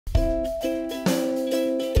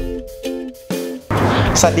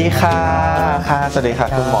สวัสดีค่ะสวัสดีค่ะ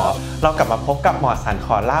คุณหมอเรากลับมาพบกับหมอสันข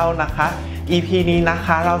อเล่านะคะ EP นี้นะค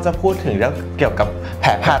ะเราจะพูดถึงเรื่องเกี่ยวกับแผล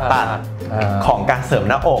ผ่าตัดของการเสริม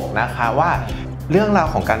หน้าอกนะคะว่าเรื่องราว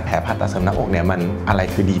ของการแผลผ่าตัดเสริมหน้าอกเนี่ยมันอะไร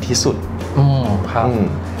คือดีที่สุดครับ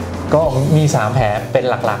ก็มี3แผลเป็น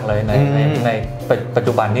หลักๆเลยในปัจ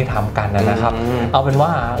จุบันที่ทำกันนะครับเอาเป็นว่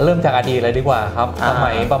าเริ่มจากอดีตเลยดีกว่าครับส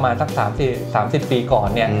มัยประมาณสัก30 ปีก่อน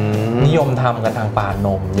เนี่ยนิยมทำกันทางปานน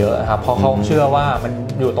มเยอะครับเพราะเขาเชื่อว่ามัน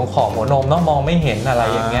อยู่ตรงขอบหัวนมเนาะมองไม่เห็นอะไร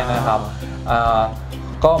อย่างเงี้ยนะครับ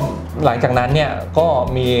ก็หลังจากนั้นเนี่ยก็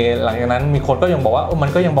มีหลังจากนั้นมีคนก็ยังบอกว่ามัน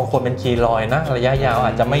ก็ยังบางคนเป็นคีลอยนะระยะยาวอ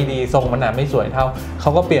าจจะไม่ดีทรงมันอาจไม่สวยเท่าเข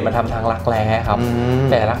าก็เปลี่ยนมาทำทางรักแร้ครับ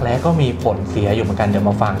แต่รักแร้ก็มีผลเสียอยู่เหมือนกันเดี๋ยว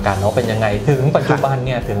มาฟังกันว่าเป็นยังไงถึงปัจจุบันเ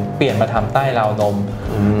นี่ยถึงเปลี่ยนมาทำใต้ราวนม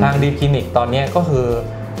ทางดีคลินิกตอนนี้ก็คือ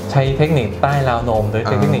ใช้เทคนิคใต้ราวนมโดยเ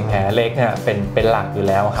ทคนิคแผลเล็กเนี่ยเป็นหลักอยู่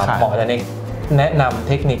แล้วครับหมอจะแนะนำ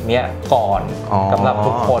เทคนิคนี้ก่อนสำหรับ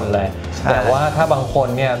ทุกคนเลยแต่ว่าถ้าบางคน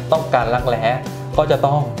เนี่ยต้องการรักแร้ก็จะ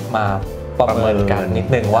ต้องมาประเมินกันนิด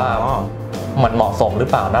นึงว่ามันเหมาะสมหรือ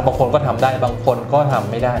เปล่านะบางคนก็ทำได้บางคนก็ท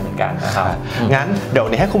ำไม่ได้เหมือนกันนะครับงั้นเดี๋ยว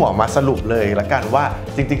นี้ให้คุณหมอมาสรุปเลยละกันว่า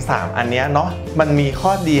จริงๆ3อันนี้เนาะมันมีข้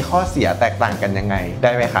อดีข้อเสียแตกต่างกันยังไงไ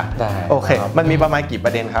ด้ไหมคะได้โอเคมันมีประมาณกี่ปร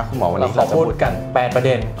ะเด็นคะคุณหมอวันนี้เราพูดกัน8ประเ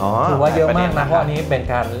ด็นถือว่าเยอะมากนะเพราะอันนี้เป็น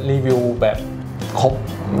การรีวิวแบบครบ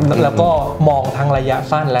แล้วก็มองทั้งระยะ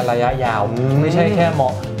สั้นและระยะยาวไม่ใช่แค่มอ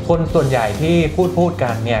งคนส่วนใหญ่ที่พูดกั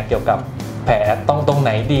นเนี่ยเกี่ยวกับแผลตรงไห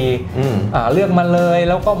นดีเลือกมาเลย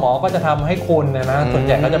แล้วก็หมอก็จะทำให้คุณนะส่วนใ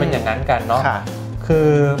หญ่ก็จะเป็นอย่างนั้นกันเนาะคือ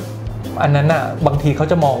อันนั้นน่ะบางทีเขา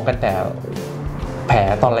จะมองกันแต่แผล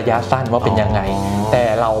ตอนระยะสั้นว่าเป็นยังไงแต่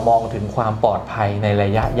เรามองถึงความปลอดภัยในระ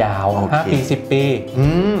ยะยาว5 ปี 10 ปี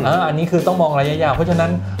อันนี้คือต้องมองระยะยาวเพราะฉะนั้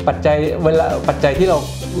นปัจจัยที่เรา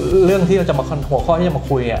เรื่องที่เราจะมาหัวข้อที่จะมา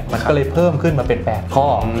คุยมันก็เลยเพิ่มขึ้นมาเป็น8ข้อ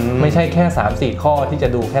ไม่ใช่แค่ 3-4 ข้อที่จะ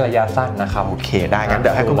ดูแค่ระยะสั้นนะครับโอเคได้งั้นเ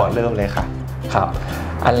ดี๋ยวให้คุณหมอเริ่มเลยค่ะครับ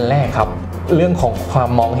อันแรกครับเรื่องของความ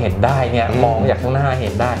มองเห็นได้เนี่ยมองจากข้างหน้าเห็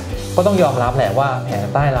นได้ก็ต้องยอมรับแหละว่าแผล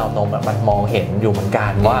ใต้ราวนมมันมองเห็นอยู่เหมือนกั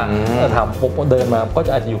นว่าทำปุ๊บเดินมาก็จ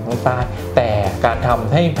ะอาจจะอยู่ข้างใต้แต่การท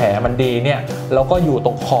ำให้แผลมันดีเนี่ยเราก็อยู่ต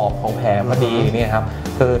รงขอบของแผลพอดีเนี่ยครับ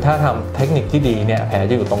คือถ้าทำเทคนิคที่ดีเนี่ยแผล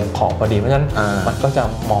จะอยู่ตรงขอบพอดีเพราะฉะนั้นมันก็จะ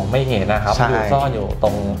มองไม่เห็นนะครับอยู่ซ่อนอยู่ตร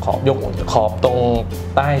งขอบขอบตรง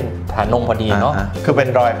ใต้ฐานนมพอดีเนาะคือเป็น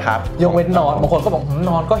รอยพับยกเว้นนอนบางคนก็บอก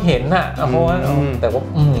นอนก็เห็นน่ะเพราะว่าแต่ว่า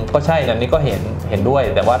ก็ใช่อันนี้ก็เห็นด้วย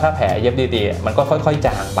แต่ว่าถ้าแผลเย็บดีๆมันก็ค่อยๆจ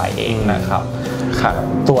างไปเองนะครับ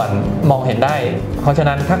ส่วนมองเห็นได้เพราะฉะ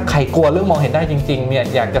นั้นถ้าใครกลัวเรื่องมองเห็นได้จริงๆเนี่ย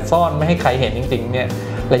อยากจะซ่อนไม่ให้ใครเห็นจริงๆเนี่ย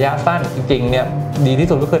ระยะสั้นจริงๆเนี่ยดีที่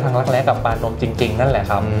สุดก็คือทางรักแร้กับปานนมจริงๆนั่นแหละ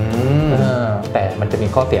ครับแต่มันจะมี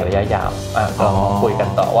ข้อเสียระยะยาวเรามาคุยกัน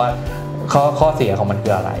ต่อว่าข้อเสียของมันคื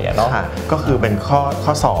ออะไรเนาะก็คือเป็นข้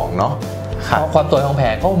อ2เนาะความสวยของแผล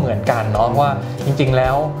ก็เหมือนกันเนาะว่าจริงๆแล้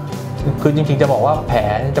วคือจริงๆจะบอกว่าแผล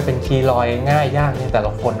จะเป็นคีลอยง่ายยากเนี่ยแต่ล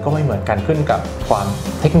ะคนก็ไม่เหมือนกันขึ้นกับความ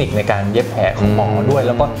เทคนิคในการเย็บแผลของหมอด้วย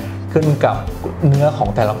แล้วก็ขึ้นกับเนื้อของ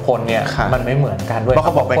แต่ละคนเนี่ยมันไม่เหมือนกันด้วยเพราะเข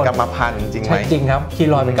าบอกเป็นกรรมพันธุ์จริงไหมจริงครับคี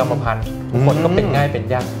ลอยเป็นกรรมพันธุ์คนก็เป็นง่ายเป็น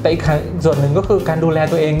ยากแต่อีกส่วนหนึ่งก็คือการดูแล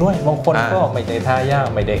ตัวเองด้วยบางคนก็ไม่ได้ท่ายาก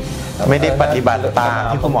ไม่ได้ปฏิบัติตาม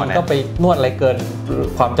ที่คุณหมอเนี่ยก็ไปนวดอะไรเกิน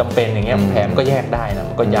ความจำเป็นอย่างเงี้ยแผลมันก็แยกได้นะ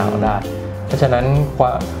มันก็ยาวได้เพราะฉะนั้น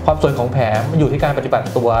ความสวยของแผลอยู่ที่การปฏิบัติ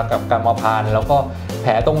ตัวกับกรรมพันธุ์แล้วก็แผ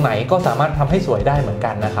ลตรงไหนก็สามารถทำให้สวยได้เหมือน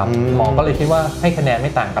กันนะครับหมอก็เลยคิดว่าให้คะแนนไ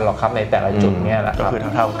ม่ต่างกันหรอกครับในแต่ละจุดเนี่ยแหละครับก็คือ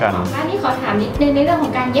เท่ากันอันนี้ขอถามนิดนึงในเรื่องขอ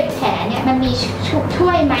งการเย็บแผลเนี่ยมันมีช่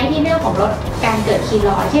วยไหมที่เรื่องของลดการเกิดคี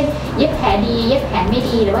ลอยด์เช่นเย็บแผลดีเย็บแผลไม่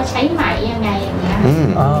ดีหรือว่าใช้ไหมยังไงอย่างเงี้ย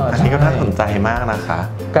อันนี้ก็น่าสนใจมากนะคะ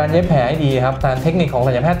การเย็บแผลให้ดีครับการเทคนิคของ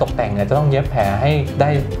ศัลยแพทย์ตกแต่งเนี่ยจะต้องเย็บแผลให้ได้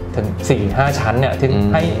ถึง 4-5 ชั้นเนี่ยถึง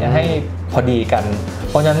ให้พอดีกัน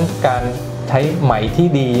เพราะฉะนั้นการใช้ไหมที่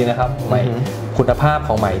ดีนะครับไหมคุณภาพข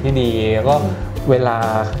องไหมที่ดีแล้วก็เวลา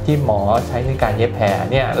ที่หมอใช้ในการเย็บแผล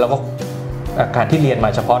เนี่ยแล้วก็การที่เรียนมา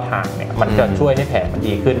เฉพาะทางเนี่ยมันจะช่วยให้แผลมัน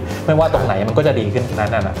ดีขึ้นไม่ว่าตรงไหนมันก็จะดีขึ้นนั้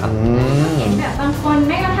นนะครับเห็นแบบบางคน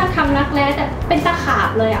ไม่กระทั่งทำรักแร้แต่เป็นตะขาบ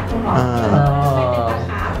เลยคุณหมอเป็นตะ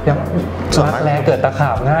ขาบรักแร้เกิดตะขา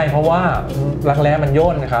บง่ายเพราะว่ารักแร้มันย่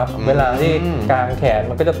นครับเวลาที่กางแขน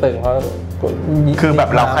มันก็จะตึงเพราะคือแบบ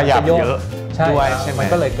เราขยับเยอะด้วยใช่ไหมมัน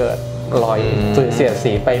ก็เลยเกิดรอยเสียด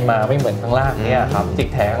สีไปมาไม่เหมือนข้างล่างเนี่ยครับจิก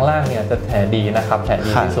แผลข้างล่างเนี่ยจะแผลดีนะครับแผล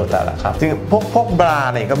ดีที่สุดแล้วครับจริงพวกบรา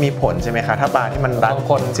เนี่ยก็มีผลใช่ไหมคะถ้าบราที่มันรัดบาง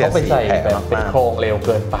คนเขาไปใส่แบบเป็นโครงเร็วเ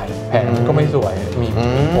กินไปแผลมันก็ไม่สวยมี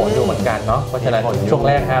ผลอยู่เหมือนกันเนาะเพราะฉะนั้นช่วงแ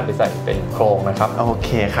รกห้ามไปใส่เป็นโครงนะครับโอเค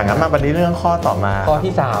ค่ะงั้นมาประเด็นเรื่องข้อต่อมาข้อ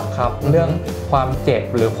ที่3ครับเรื่องความเจ็บ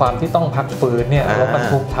หรือความที่ต้องพักฟื้นเนี่ยแล้วมัน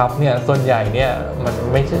ทุบทับเนี่ยส่วนใหญ่เนี่ยมัน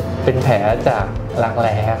ไม่ใช่เป็นแผลจากรักแ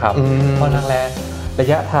ร้ครับเพราะรักแร้ ระ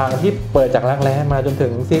ยะทางที่เปิดจากรักแร้มาจนถึ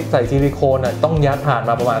งใส่ซิลิโคนต้องยัดผ่าน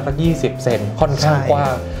มาประมาณสัก20 เซนค่อนข้างกว้า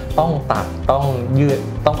งต้องตัดต้องยืด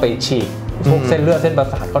ต้องไปฉีกพวกเส้นเลือดเส้นประ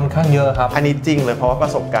สาทค่อนข้างเยอะครับอันนี้จริงเลยเพราะว่าปร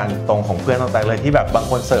ะสบการณ์ตรงของเพื่อนต่างๆเลยที่แบบบาง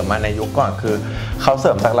คนเสริมมาในยุคก่อนคือเขาเส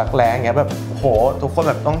ริมจากรักแร้เงี้ยแบบโหทุกคน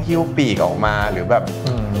แบบต้องหิ้วปีกออกมาหรือแบบ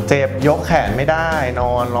เจ็บยกแขนไม่ได้น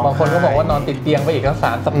อนร้องไห้บางคนก็บอกว่านอนติดเตียงไปอีกทั้ง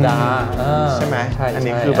3 สัปดาห์ใช่ไหมอัน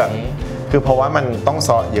นี้คือแบบคือเพราะว่ามันต้องเส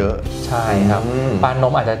าะเยอะใช่ครับปานน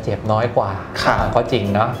มอาจจะเจ็บน้อยกว่าก็จริง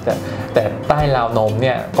เนาะแต่ใต้ราวนมเ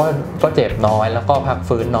นี่ยก็เจ็บน้อยแล้วก็พัก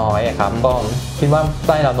ฟื้นน้อยครับก็คิดว่าใ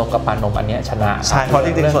ต้ราวนมกับปานนมอันนี้ชนะใช่เพราะจ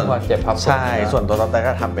ริงๆส่วนเจ็บพักฟื้นใช่ส่วนตัวตอนแรก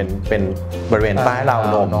ก็ทำเป็นบริเวณใต้ราว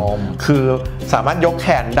นมคือสามารถยกแข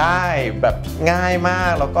นได้แบบง่ายมา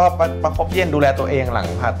กแล้วก็ประคบเย็นดูแลตัวเองหลัง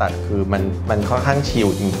ผ่าตัดคือมันค่อนข้างชิล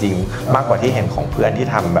จริงๆมากกว่าที่เห็นของเพื่อนที่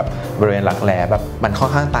ทำแบบบริเวณรักแร้แบบมันค่อ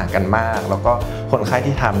นข้างต่างกันมากแล้วก็คนไข้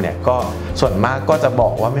ที่ทำเนี่ยก็ส่วนมากก็จะบอ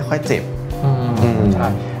กว่าไม่ค่อยเจ็บใช่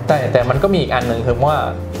แต่มันก็มีอีกอันหนึ่งคือว่า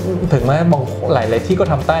ถึงแม้บางหลายที่ก็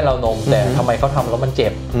ทำใต้ราวนมแต่ทำไมเขาทำแล้วมันเจ็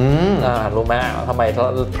บรู้ไหมทำไม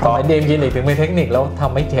เดมคลินิกถึงมีเทคนิคแล้วท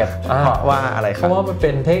ำไม่เจ็บเพราะว่าอะไรครับเพราะว่ามันเ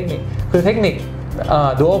ป็นเทคนิคคือเทคนิค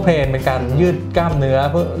ดูโอเพนเป็นการยืดกล้ามเนื้อ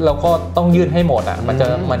เพื่อเราก็ต้องยืดให้หมดมั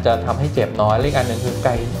นจะทำให้เจ็บน้อยและอีกอันหนึ่งคือ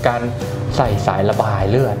การใส่สายระบาย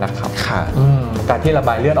เลือดนะครับการที่ระบ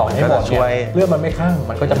ายเลือดออกให้หมดเนี่ยเลือดมันไม่คั่ง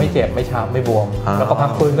มันก็จะไม่เจ็บไม่ช้ำไม่บวมแล้วก็พั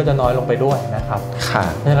กฟื้นก็จะน้อยลงไปด้วยนะครับ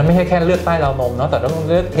ดังนั้นไม่ใช่แค่เลือดใต้ราวนมเนาะแต่ต้อง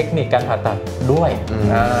เลือดเทคนิคการผ่าตัดด้วย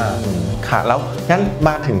ค่ะแล้วงั้นม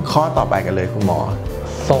าถึงข้อต่อไปกันเลยคุณหมอ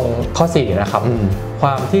ทรงข้อ4นะครับคว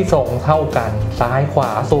ามที่ทรงเท่ากันซ้ายขวา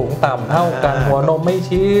สูงต่ำเท่ากันหัวนมไม่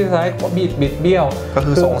ชี้ซ้ายขวาบิดเบี้ยวก็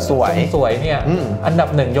คือทรงสวยเนี่ยอันดับ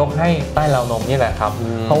1ยกให้ใต้ราวนมนี่แหละครับ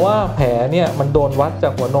เพราะว่าแผลเนี่ยมันโดนวัดจา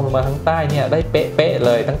กหัวนมมาทั้งใต้เนี่ยได้เป๊ะเ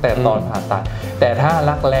ลยตั้งแต่ตอนผ่าตัดแต่ถ้า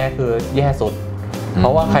รักแร้คือแย่สุดเพร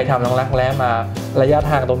าะว่าใครทำรักแร้มาระยะ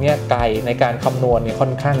ทางตรงนี้ไกลในการคำนวณนี่ค่อ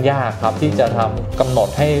นข้างยากครับที่จะทำกำหนด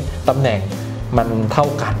ให้ตำแหน่งมันเท่า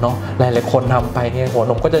กันเนาะหลายๆคนทำไปเนี่ยหัว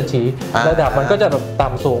นมก็จะชี้ระดับมันก็จะแบบต่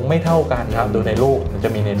ำสูงไม่เท่ากันครับดูในรูปมันจะ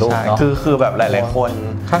มีในรูปเนาะคือแบบหลายๆคน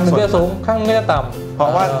ข้างนึงจะสูงข้างนึงจะต่ำเพรา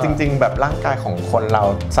ะว่าจริงๆแบบร่างกายของคนเรา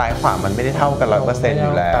ซ้ายขวามันไม่ได้เท่ากัน100%อ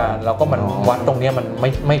ยู่แล้วแล้วก็มันวัดตรงนี้มัน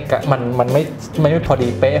ไม่พอดี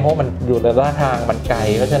เป๊ะเพราะมันอยู่ในระยะทางมันไกล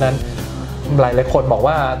เพราะฉะนั้นหลายคนบอก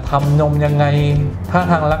ว่าทำนมยังไงถ้า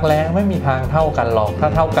ทางรักแร้ไม่มีทางเท่ากันหรอกถ้า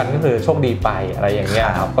เท่ากันก็คือโชคดีไปอะไรอย่างเงี้ย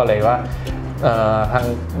ครับก็เลยว่าทาง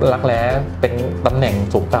รักแร้เป็นตำแหน่ง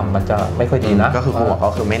สูงต่ำมันจะไม่ค่อยดีนะก็คือคุณหมอเขา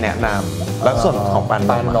คือไม่แนะนำแล้วส่วนของปา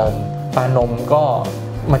นนมก็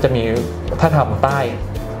มันจะมีถ้าทำใต้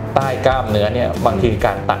กล้ามเนื้อเนี่ยบางทีก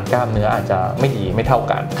ารตัดกล้ามเนื้ออาจจะไม่ดีไม่เท่า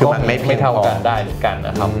กันคือมันไม่เท่ากันได้เหมือนกันน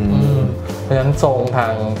ะครับเพราะฉะนั้นทรงทา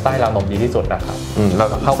งใต้ราวนมดีที่สุดนะครับเรา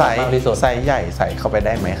เข้าไปไซส์ใหญ่ใส่เข้าไปไ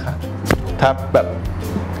ด้ไหมครับถ้าแบบ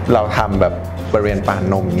เราทำแบบบริเวณปาน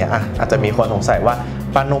นมเนี้ยอาจจะมีคนสงสัยว่า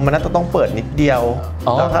ปานนมมันน่าจะต้องเปิดนิดเดียว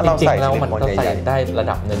แล้วถ้าเราใส่แล้วมันก็ใส่ได้ระ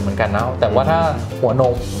ดับหนึ่งเหมือนกันนะแต่ว่าถ้าหัวน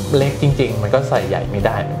มเล็กจริงๆมันก็ใส่ใหญ่ไม่ไ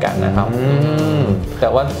ด้เหมือนกันนะครับแต่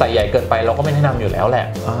ว่าใส่ใหญ่เกินไปเราก็ไม่แนะนำอยู่แล้วแหละ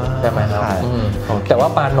ใช่ไหมครับแต่ว่า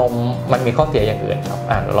ปานนมมันมีข้อเสียอย่างอื่นครับ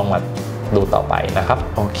ลองมาดูต่อไปนะครับ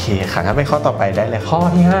โอเคค่ะงั้นไปข้อต่อไปได้เลยข้อ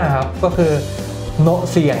ที่5ครับก็คือ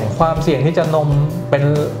ความเสี่ยงที่จะนมเป็น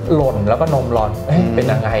หล่นแล้วก็นมร้อนเป็น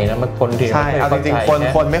ยังไงนะมันคนที่ใช่เอาจริง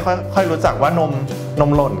ๆคนไม่ค่อยรู้จักว่าน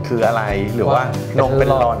มหล่นคืออะไรหรือว่านมเป็น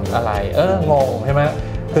หล่นอะไรงงใช่ไหม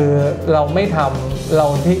คือเราไม่ทำเรา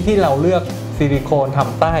ที่เราเลือกซิลิโคนท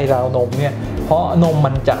ำใต้ราวนมเนี่ยเพราะนม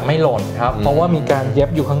มันจะไม่หล่นครับเพราะว่ามีการเย็บ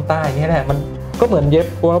อยู่ข้างใต้นี่แหละมันก็เหมือนเย็บ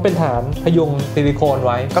ว่าเป็นฐานพยุงซิลิโคนไ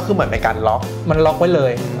ว้ก็คือเหมือนเป็นการล็อกมันล็อกไว้เล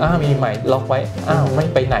ยมีใหม่ล็อกไว้ไม่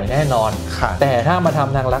ไปไหนแน่นอนแต่ถ้ามาท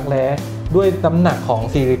ำทางรักแร้ด้วยน้ำหนักของ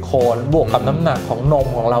ซิลิโคนบวกกับน้ำหนักของนม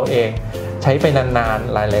ของเราเองใช้ไปนาน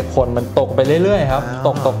ๆหลายๆคนมันตกไปเรื่อยๆครับ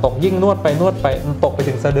ตกยิ่งนวดไปตกไป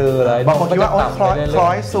ถึงสะดือเลยบางคนคิดว่าคล้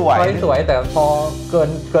อยสวยแต่พอเ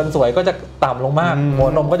กินสวยก็จะต่ำลงมากหัว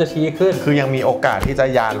นมก็จะชี้ขึ้นคือยังมีโอกาสที่จะ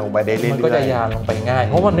ยานลงไปได้เรื่อยๆมันก็จะยานลงไปง่าย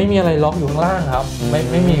เพราะมันไม่มีอะไรล็อกอยู่ข้างล่างครับ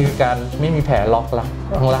ไม่มีแผลล็อก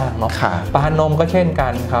ข้างล่างเนาะปานนมก็เช่นกั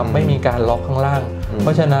นครับไม่มีการล็อกข้างล่างเพ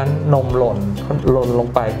ราะฉะนั้นนมหล่นลง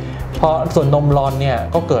ไปเพราะส่วนนมร้อนเนี่ย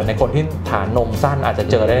ก็เกิดในคนที่ฐานนมสั้นอาจจะ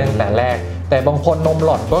เจอได้ตั้งแต่แรกแต่บางคนนมห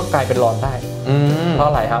ล่นก็กลายเป็นร้อนได้เพราะ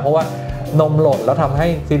อะไรครับเพราะว่านมหล่นแล้วทำให้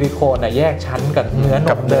ซิลิโคนแยกชั้นกับเนื้อน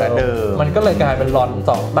มเดิมมันก็เลยกลายเป็นร้อน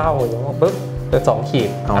2 เต้าอย่างนี้ปุ๊บ เป็น2 ขีด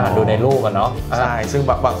ดูในรูปกันเนาะใช่ซึ่ง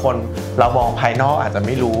บางคนเรามองภายนอกอาจจะไ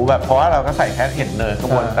ม่รู้แบบเพราะว่าเราก็ใส่แค่เห็นเนินข้า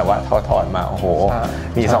งบนแต่ว่าถอดมาโอ้โห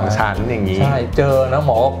มี2 ชั้นอย่างนี้ใช่เจอนะห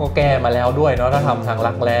มอก็แก้มาแล้วด้วยเนาะถ้าทำทาง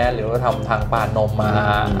รักแร้หรือว่าทำทางปานนมมา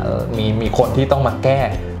มีคนที่ต้องมาแก้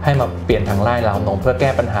ให้มาเปลี่ยนทางไล่ราวนมเพื่อแก้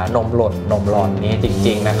ปัญหานมหล่นนมร้อนนี้จ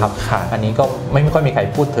ริงๆนะครับอันนี้ก็ไม่ค่อยมีใคร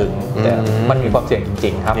พูดถึงแต่มันมีความเสี่ยงจ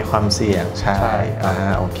ริงๆครับมีความเสี่ยงใช่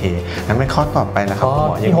โอเคงั้นเป็นข้อต่อไปนะครับข้อ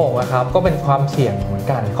ที่6นะครับก็เป็นความเสี่ยงเหมือน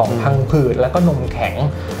กันของพังผืดแล้วก็นมแข็ง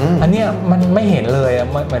อันนี้มันไม่เห็นเลย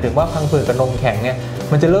หมายถึงว่าพังผืดกับนมแข็งเนี่ย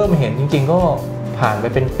มันจะเริ่มเห็นจริงๆก็ผ่านไป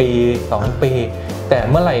เป็นปี2 ปีแต่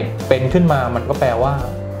เมื่อไหร่เป็นขึ้นมามันก็แปลว่า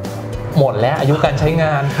หมดแล้วอายุการใช้ง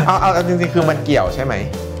านเอาจริงๆคือมันเกี่ยวใช่ไหม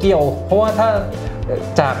เกี่ยวเพราะว่าถ้า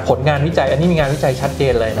จากผลงานวิจัยอันนี้มีงานวิจัยชัดเจ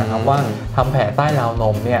นเลยนะครับว่าทำแผลใต้ราวน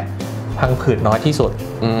มเนี่ยพังผืดน้อยที่สุด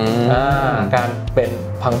การเป็น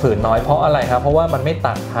พังผืดน้อยเพราะอะไรครับเพราะว่ามันไม่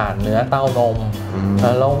ตัดผ่านเนื้อเต้านม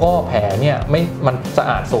แล้วก็แผลเนี่ยมันสะ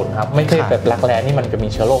อาดสุดครับไม่ใช่แบบรักแร้นี่มันจะมี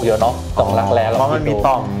เชื้อโรคเยอะเนาะตรงรักแร้เพราะมันมี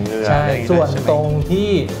ต่อมเนื้อใช่ส่วนตรงที่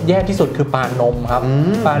แย่ที่สุดคือปานนมครับ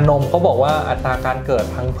ปานนมเขาบอกว่าอัตราการเกิด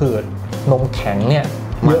พังผืดนมแข็งเนี่ย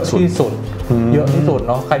เยอะที่สุด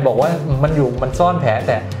เนาะใครบอกว่ามันซ่อนแผล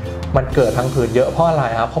แต่มันเกิดพังผืดเยอะเพราะอะไร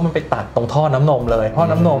ครับเพราะมันไปตัดตรงท่อน้ำนมเลยท่อ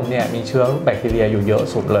น้ำนมเนี่ยมีเชื้อแบคทีเรียอยู่เยอะ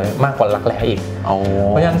สุดเลยมากกว่ารักแร้อีก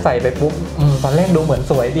เพราะฉะนั้นใส่ไปปุ๊บตอนแรกดูเหมือน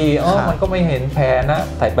สวยดีมันก็ไม่เห็นแผลนะ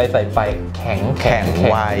ใส่ไปแข็ง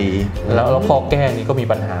ไวแล้วพอแก้นี่ก็มี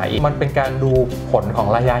ปัญหาอีกมันเป็นการดูผลของ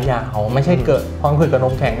ระยะยาวไม่ใช่เกิดพังผืดกับน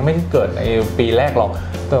มแข็งไม่ได้เกิดในปีแรกหรอก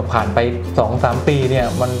แต่ผ่านไป 2-3 ปีเนี่ย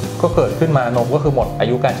มันก็เกิดขึ้นมานมก็คือหมดอา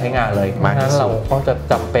ยุการใช้งานเลยเพราะฉะนั้นเราก็จะ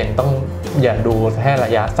จำเป็นต้องอย่าดูแค่ร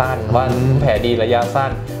ะยะสั้นว่าแผลดีระยะสั้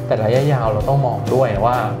นแต่ระยะยาวเราต้องมองด้วย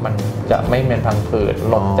ว่ามันจะไม่เป็นพังผืด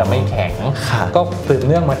นมจะไม่แข็งก็สืบเ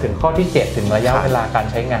นื่องมาถึงข้อที่7ถึงระยะเวลาการ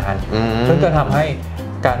ใช้งานซึ่งจะทำให้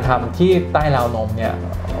การทำที่ใต้ราวนมเนี่ย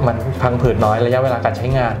มันพังผืดน้อยระยะเวลาการใช้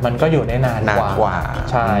งานมันก็อยู่ได้นานกว่า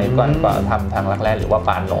ใช่กว่าทำทางรักแร้หรือว่าป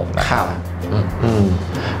านนมนะครับ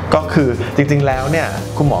ก็คือจริงๆแล้วเนี่ย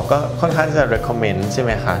คุณหมอก็ค่อนข้างจะ recommend ใช่ไห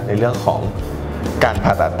มคะในเรื่องของการผ่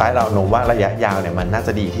าตัดใต้ราวนมว่าระยะยาวเนี่ยมันน่าจ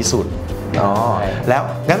ะดีที่สุดแล้ว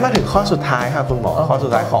งั้นมาถึงข้อสุดท้ายค่ะคุณหมอข้อสุ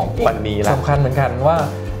ดท้ายของวันนี้แล้วสำคัญเหมือนกันว่า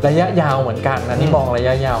ระยะยาวเหมือนกันอันนี้มองระย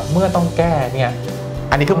ะยาวเมื่อต้องแก้เนี่ย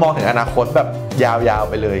อันนี้คือมองถึงอนาคตแบบยาวๆ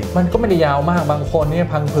ไปเลยมันก็ไม่ได้ยาวมากบางคนเนี่ย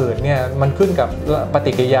พังผืดเนี่ยมันขึ้นกับป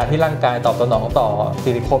ฏิกิริยาที่ร่างกายตอบสนองต่อซิ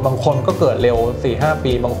ลิโคนบางคนก็เกิดเร็ว 4-5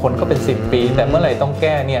 ปีบางคนก็เป็น10 ปีแต่เมื่อไหร่ต้องแ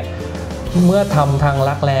ก้เนี่ยเมื่อทำทาง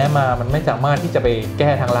รักแร้มามันไม่สามารถที่จะไปแก้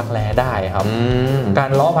ทางรักแร้ได้ครับการ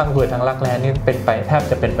เลาะพังผืดทางรักแร้นี่เป็นไปแทบ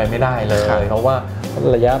จะเป็นไปไม่ได้เลยเพราะว่า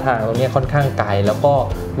ระยะทางตรงนี้ค่อนข้างไกลแล้วก็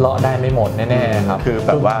เลาะได้ไม่หมดแน่ๆครับคือแ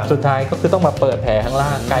บบว่าสุดท้ายก็คือต้องมาเปิดแผลข้างล่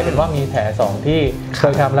างกลายเป็นว่ามีแผล2ที่เค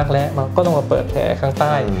ยทำรักแร้มันก็ต้องมาเปิดแผลข้างใ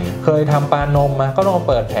ต้เคยทำปานนมมาก็ต้องมา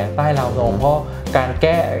เปิดแผลใต้ราวนมเพราะการแ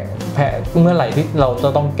ก้แผลเมื่อไหร่ที่เราจะ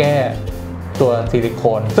ต้องแก้ตัวซิลิโค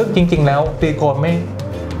นซึ่งจริงๆแล้วซิลิโคนไม่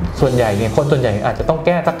ส่วนใหญ่เนี่ยคนส่วนใหญ่อาจจะต้องแ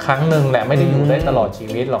ก้สักครั้งหนึ่งแหละไม่ได้อยู่ได้ตลอดชี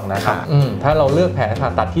วิตหรอกนะครับถ้าเราเลือกแผลผ่า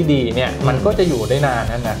ตัดที่ดีเนี่ยมันก็จะอยู่ได้นาน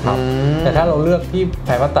นั่นนะครับแต่ถ้าเราเลือกที่แผ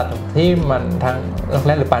ลผ่าตัดที่มันทางรักแ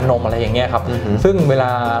ร้หรือปานนมอะไรอย่างเงี้ยครับซึ่งเวล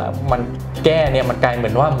ามันแก้เนี่ยมันกลายเหมื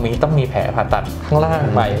อนว่าต้องมีแผลผ่าตัดข้างล่าง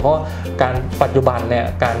ไปเพราะการปัจจุบันเนี่ย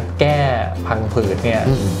การแก้พังผืดเนี่ย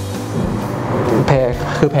แผล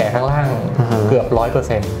คือแผลข้างล่างเกือบ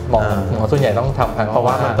 100% หมอส่วนใหญ่ต้องทำเพราะ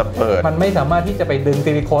ว่ามันไม่สามารถที่จะไปดึง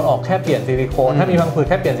ซิลิโคนออกแค่เปลี่ยนซิลิโคนถ้ามีพังผืด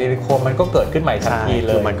แค่เปลี่ยนซิลิโคนมันก็เกิดขึ้นใหม่ทันทีเ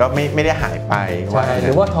ลยมันก็ไม่ได้หายไปใช่ห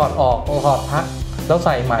รือว่าถอดออกถอดพักแล้วใ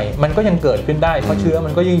ส่ใหม่มันก็ยังเกิดขึ้นได้เพราะเชื้อมั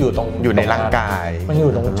นก็ยังอยู่ในร่างกายมันอ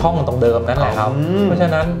ยู่ตรงช่องตรงเดิมนั่นแหละครับเพราะฉ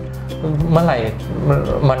ะนั้นเมื่อไหร่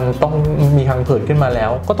มันต้องมีพังผืดขึ้นมาแล้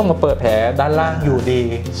วก็ต้องมาเปิดแผลด้านล่างอยู่ดี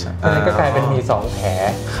นั่นก็กลายเป็นมี2แผล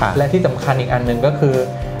และที่สำคัญอีกอันหนึ่งก็คือ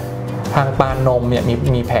ทางปานนมเนี่ย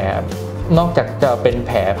มีแผลนอกจากจะเป็นแ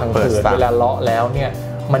ผลพังผืดเวลาเลาะแล้วเนี่ย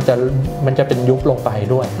มันจะเป็นยุบลงไป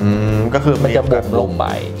ด้วยก็คือมันจะบุบลงไป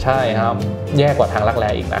ใช่ครับแย่กว่าทางรักแร้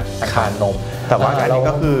อีกนะทางปานนมแต่ว่าอันนี้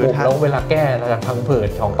ก็คือแล้วเวลาแก้ทางพังผืด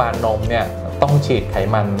ของปานนมเนี่ยต้องฉีดไข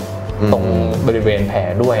มันตรงบริเวณแผล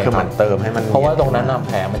ด้วยคือมันเติมให้มันเพราะว่าตรงนั้นแ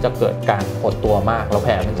ผลมันจะเกิดการหดตัวมากแล้วแผ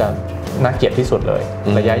ลมันจะน่าเกลียดที่สุดเลย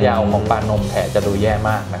ระยะยาวของปานนมแผลจะดูแย่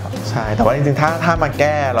มากนะครับใช่แต่ว่าจริงๆถ้ามาแ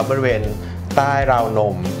ก้เราบริเวณใต้ราวน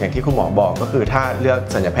มอย่างที่คุณหมอบอกก็คือถ้าเลือก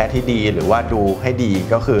ศัลยแพทย์ที่ดีหรือว่าดูให้ดี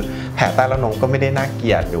ก็คือแผลใต้ราวนมก็ไม่ได้น่าเก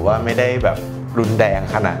ลียดหรือว่าไม่ได้แบบรุนแรง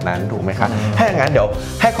ขนาดนั้นถูกไหมคะถ้าอย่างนั้นเดี๋ยว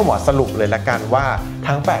ให้คุณหมอสรุปเลยละกันว่า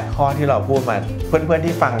ทั้ง8ข้อที่เราพูดมาเพื่อนๆ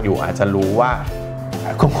ที่ฟังอยู่อาจจะรู้ว่า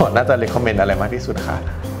คุณหมอน่าจะ recommend อะไรมากที่สุดคะ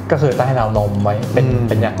ก็คือใต้ราวนมไว้เ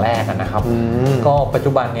ป็นอย่างแรกนะครับก็ปัจ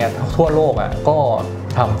จุบันเนี่ยทั่วโลกก็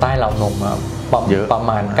ทำใต้ราวนมประ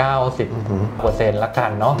มาณ 90% ละกั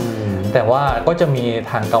นเนาะแต่ว่าก็จะมี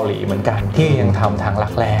ทางเกาหลีเหมือนกันที่ยังทำทางรั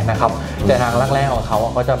กแร้นะครับแต่ทางรักแร้ของเขา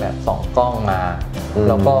ก็จะแบบส่องกล้องมาแ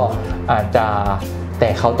ล้วก็อาจจะแ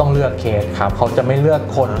ต่เขาต้องเลือกเคสครับเขาจะไม่เลือก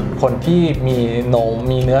คนที่มี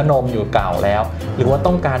เนื้อนมอยู่เก่าแล้วหรือว่า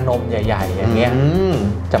ต้องการนมใหญ่ๆอย่างเงี้ย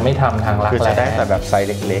จะไม่ทำทางรักแร้คือจะได้แต่แบบไซส์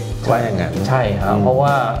เล็กๆว่าอย่างนั้นใช่ครับเพราะว่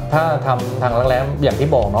าถ้าทำทางรักแร้อย่างที่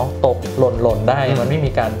บอกเนาะตกหล่นได้มันไม่มี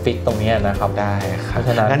การฟิกตรงนี้นะครับได้ครับเพราะฉ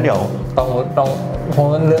ะนั้นงั้นเดี๋ยวต้อง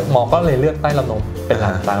หมอก็เลยเลือกใต้ราวนมเป็นห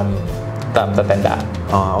ลักตามสแตนดาร์ด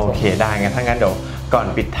โอเคได้งั้นถ้างั้นเดี๋ยวก่อน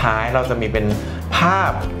ปิดท้ายเราจะมีเป็นภา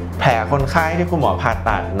พแผลคนไข้ที่คุณหมอผ่า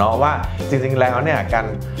ตัดเนาะว่าจริงๆแล้วเนี่ยการ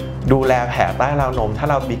ดูแลแผลใต้ราวนมถ้า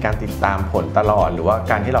เรามีการติดตามผลตลอดหรือว่า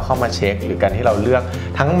การที่เราเข้ามาเช็คหรือการที่เราเลือก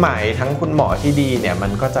ทั้งไหมทั้งคุณหมอที่ดีเนี่ยมั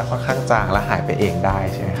นก็จะค่อนข้างจางและหายไปเองได้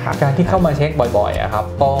ใช่ไหมครับการที่เข้ามาเช็คบ่อยๆครับ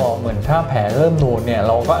ก็เหมือนถ้าแผลเริ่มนูนเนี่ยเ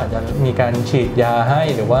ราก็อาจจะมีการฉีดยาให้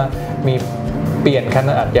หรือว่ามีเปลี่ยนข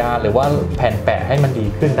นาดยาหรือว่าแผ่นแปะให้มันดี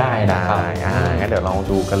ขึ้นได้นะครับงั้นเดี๋ยวลอง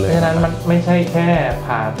ดูกันเลยเพราะฉะนั้นมันไม่ใช่แค่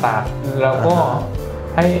ผ่าตัดแล้วก็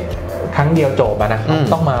ให้ครั้งเดียวจบนะครับ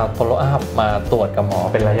ต้องมา follow up มาตรวจกับหมอ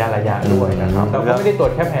เป็นระยะด้วยนะครับเราก็ไม่ได้ตรว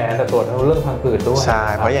จแค่แผลแต่ตรวจเรื่องพังผืดด้วยใช่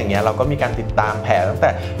เพราะอย่างเงี้ยเราก็มีการติดตามแผลตั้งแต่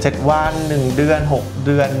7 วัน1 เดือน6 เ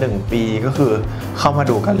ดือน1 ปีก็คือเข้ามา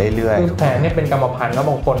ดูกันเรื่อยๆแผลเนี่ยเป็นกรรมพันธุ์แล้ว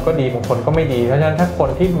บางคนก็ดีบางคนก็ไม่ดีเพราะฉะนั้นถ้าคน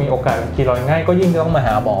ที่มีโอกาสคีรอยง่ายก็ยิ่งต้องมาห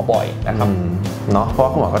าหมอบ่อยนะครับเนาะเพรา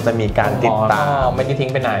ะหมอก็จะมีการติดตามไม่ได้ทิ้ง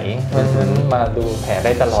ไปไหนเพราะฉะนั้นมาดูแผลไ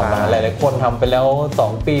ด้ตลอดหลายๆคนทำไปแล้ว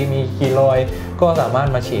2 ปีมีคีรอยก็สามารถ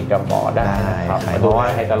มาฉีดกับหมอได้นะครับเพราะว่า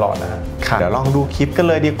ให้ตลอดนะเดี๋ยวลองดูคลิปกัน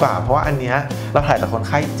เลยดีกว่าเพราะว่าอันเนี้ยเราถ่ายจากคนไ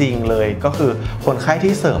ข้จริงเลยก็คือคนไข้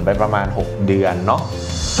ที่เสริมไปประมาณ6 เดือนเนาะ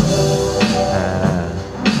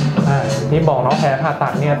ที่บอกน้องแผลผ่าตั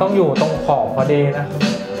ดเนี่ยต้องอยู่ตรงขอบพอดีนะครับ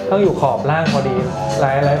ต้องอยู่ขอบล่างพอดีห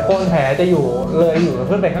ลายคนแผลจะอยู่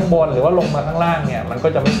ขึ้นไปข้างบนหรือว่าลงมาข้างล่างเนี่ยมันก็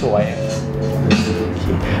จะไม่สวย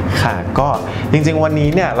ค่ะก็จริงๆวันนี้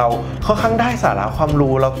เนี่ยเราค่อนข้างได้สาระความ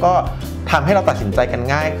รู้แล้วก็ทำให้เราตัดสินใจกัน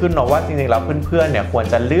ง่ายขึ้นเนาะว่าจริงๆแล้วเพื่อนๆเนี่ยควร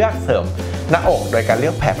จะเลือกเสริมหน้าอกโดยการเลื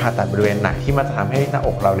อกแผลผ่าตัดบริเวณไหนที่มันจะทำให้หน้าอ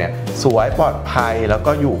กเราเนี่ยสวยปลอดภัยแล้ว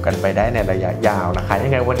ก็อยู่กันไปได้ในระยะยาวนะคะยั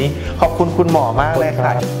งไงวันนี้ขอบคุณคุณหมอมากเลย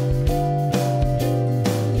ค่ะ